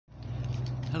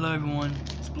Hello everyone,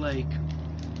 it's Blake.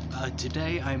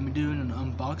 Today I'm doing an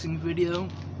unboxing video,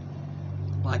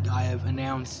 like I have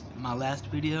announced in my last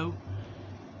video.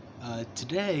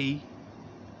 Today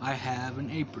I have an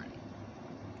apron.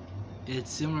 It's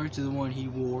similar to the one he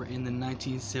wore in the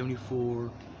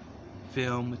 1974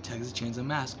 film Texas Chainsaw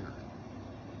Massacre.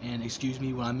 And excuse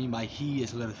me, what I mean by he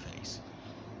is Leatherface.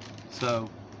 So,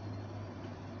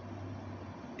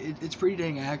 it's pretty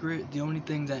dang accurate. The only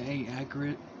thing that ain't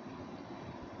accurate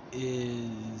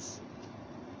is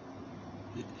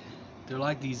they're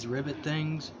like these rivet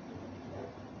things,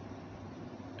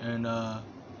 and hold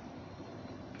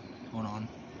on,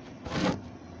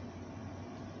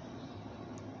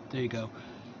 there you go.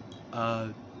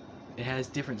 It has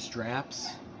different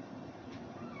straps.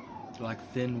 They're like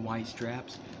thin white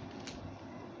straps,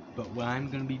 but what I'm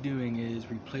gonna be doing is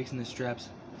replacing the straps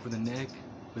for the neck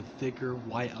with thicker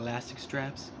white elastic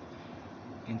straps,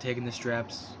 and taking the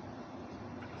straps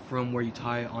from where you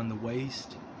tie it on the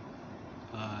waist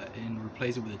and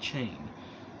replace it with a chain,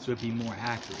 so it'd be more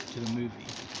accurate to the movie.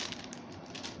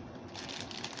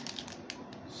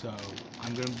 So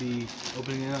I'm gonna be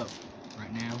opening it up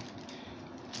right now.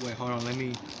 Wait, hold on, let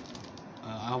me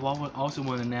I also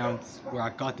want to announce where I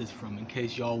got this from in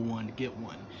case y'all wanted to get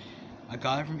one. I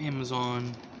got it from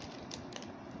Amazon,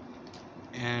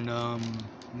 and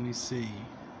let me see.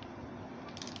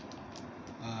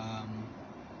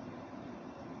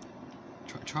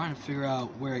 Trying to figure out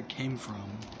where it came from.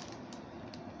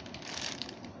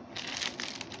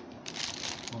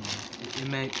 Hold on.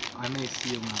 I may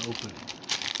see it when I open it.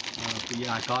 But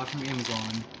yeah, I got it from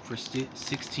Amazon for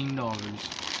 $16. Not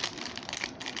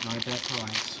a bad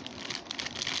price.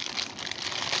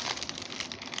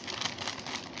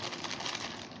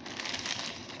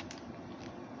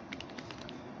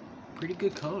 Pretty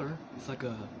good color. It's like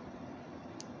a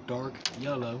dark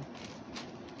yellow.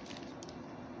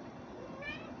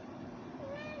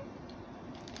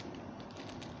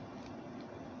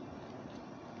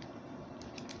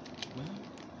 Well,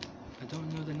 I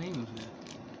don't know the name of it.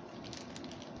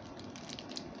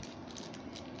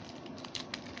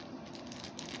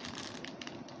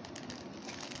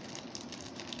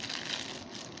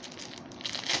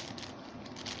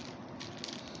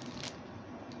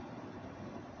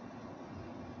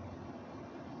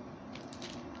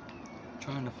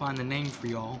 Trying to find the name for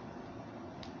y'all.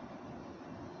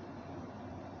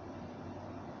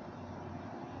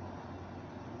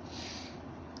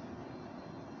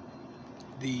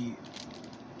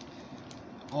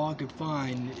 All I could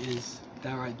find is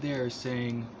that right there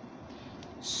saying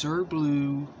Sir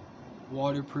Blue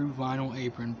waterproof vinyl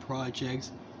apron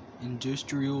projects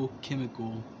industrial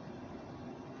chemical,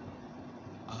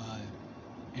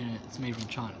 and it's made from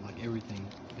China like everything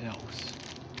else.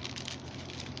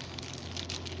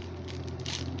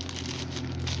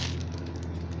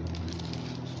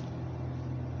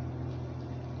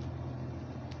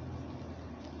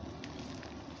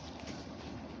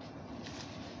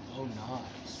 Oh,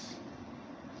 nice.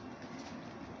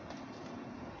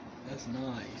 That's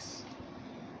nice.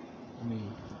 Let me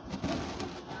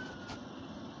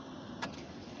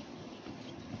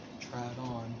try it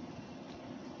on.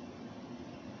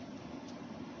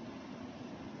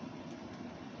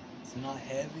 It's not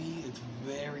heavy, it's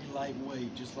very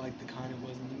lightweight, just like the kind it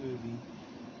was in the movie.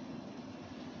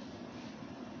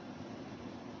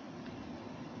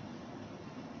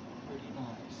 Pretty nice.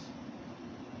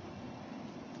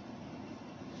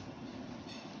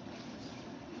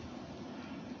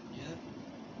 Yep.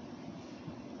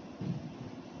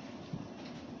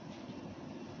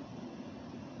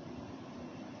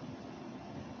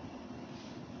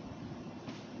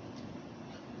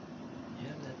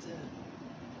 Yep, that's it.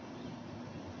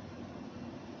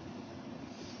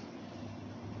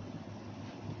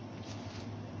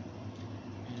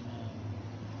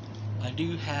 I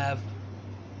do have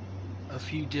a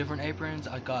few different aprons.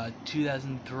 I got a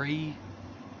 2003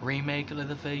 remake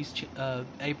Leatherface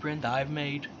apron that I've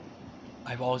made.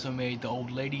 I've also made the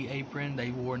old lady apron they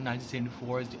wore in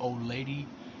 1974 as the old lady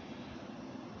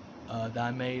that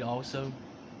I made also.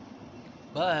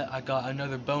 But I got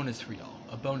another bonus for y'all,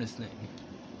 a bonus thing.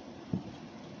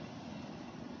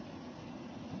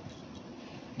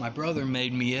 My brother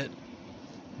made me it.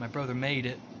 My brother made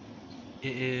it.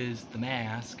 It is the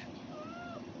mask.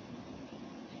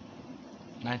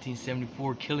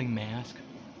 1974 killing mask.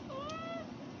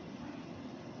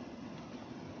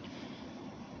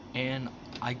 And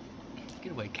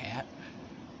get away, cat.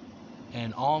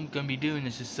 And all I'm gonna be doing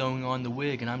is just sewing on the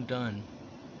wig, and I'm done.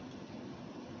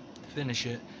 Finish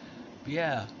it. But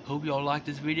yeah, hope y'all like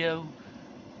this video.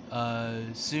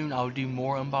 Soon I'll do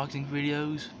more unboxing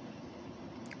videos.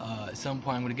 At some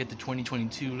point I'm going to get the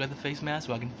 2022 Leatherface mask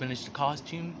so I can finish the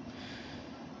costume.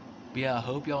 But yeah, I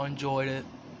hope y'all enjoyed it.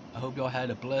 I hope y'all had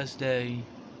a blessed day.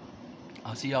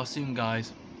 I'll see y'all soon,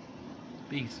 guys.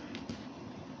 Peace.